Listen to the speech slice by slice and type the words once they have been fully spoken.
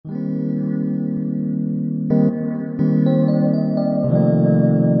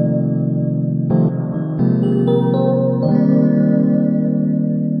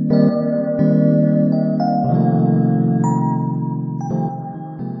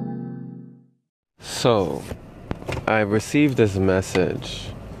So, I received this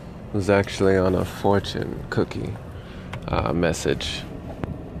message. It was actually on a fortune cookie message.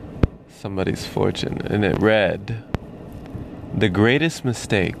 Somebody's fortune. And it read, "The greatest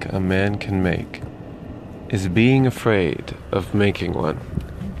mistake a man can make is being afraid of making one."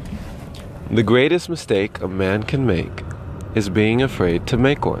 The greatest mistake a man can make is being afraid to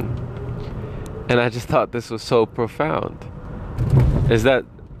make one. And I just thought this was so profound. Is that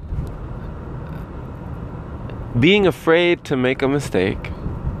being afraid to make a mistake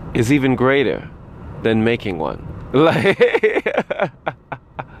is even greater than making one. Like,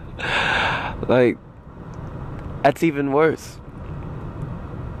 that's even worse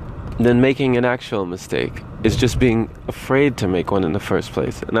than making an actual mistake. It's just being afraid to make one in the first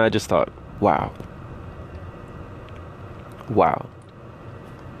place. And I just thought, wow.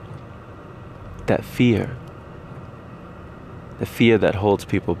 That fear. The fear that holds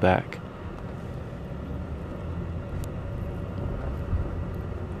people back.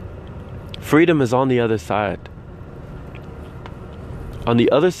 Freedom is on the other side. On the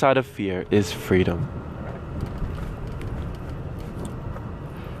other side of fear is freedom.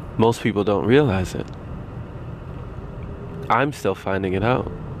 Most people don't realize it. I'm still finding it out.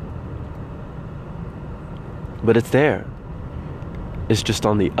 But it's there. It's just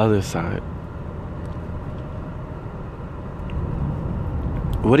on the other side.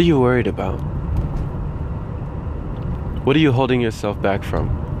 What are you worried about? What are you holding yourself back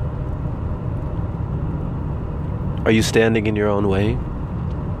from? Are you standing in your own way?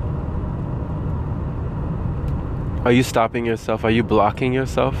 Are you stopping yourself? Are you blocking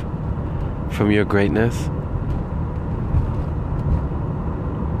yourself from your greatness?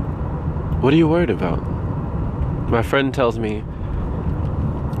 What are you worried about? My friend tells me,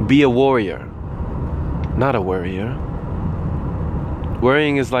 be a warrior, not a worrier.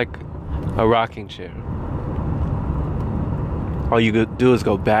 Worrying is like a rocking chair. All you do is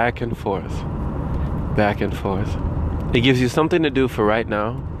go back and forth, back and forth. It gives you something to do for right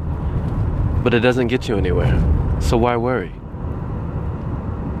now, but it doesn't get you anywhere. So why worry?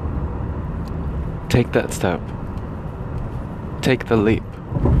 Take that step. Take the leap.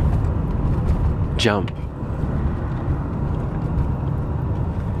 Jump.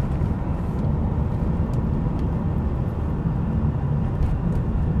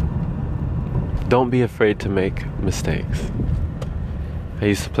 Don't be afraid to make mistakes. I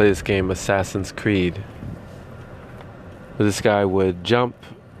used to play this game, Assassin's Creed, where this guy would jump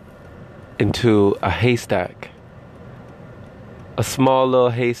into a haystack. A small little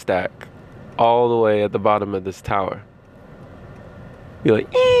haystack all the way at the bottom of this tower. You're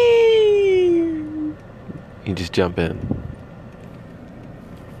like, eee! You just jump in.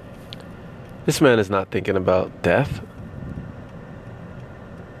 This man is not thinking about death.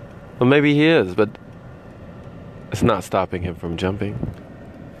 Well, maybe he is, but it's not stopping him from jumping,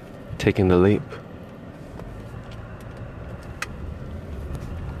 taking the leap.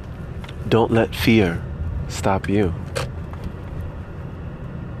 Don't let fear stop you.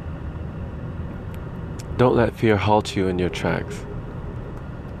 Don't let fear halt you in your tracks.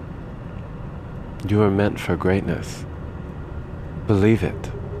 You are meant for greatness. Believe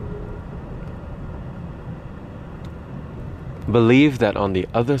it. Believe that on the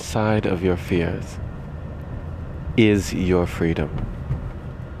other side of your fears is your freedom,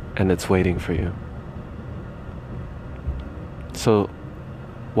 and it's waiting for you. So,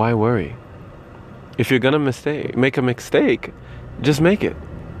 why worry? If you're gonna make a mistake, just make it.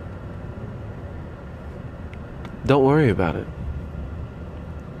 Don't worry about it.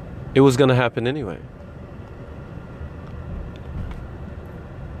 It was gonna happen anyway.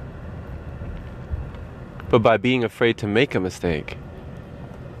 But by being afraid to make a mistake,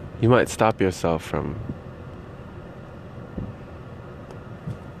 you might stop yourself from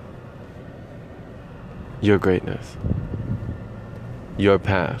your greatness, your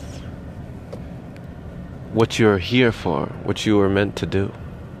path, what you're here for, what you were meant to do.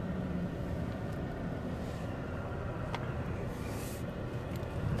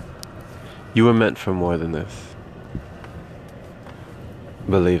 You were meant for more than this.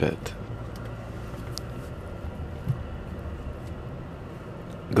 Believe it.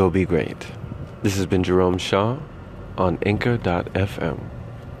 Go be great. This has been Jerome Shaw on Anchor.fm.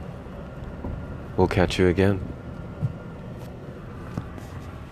 We'll catch you again.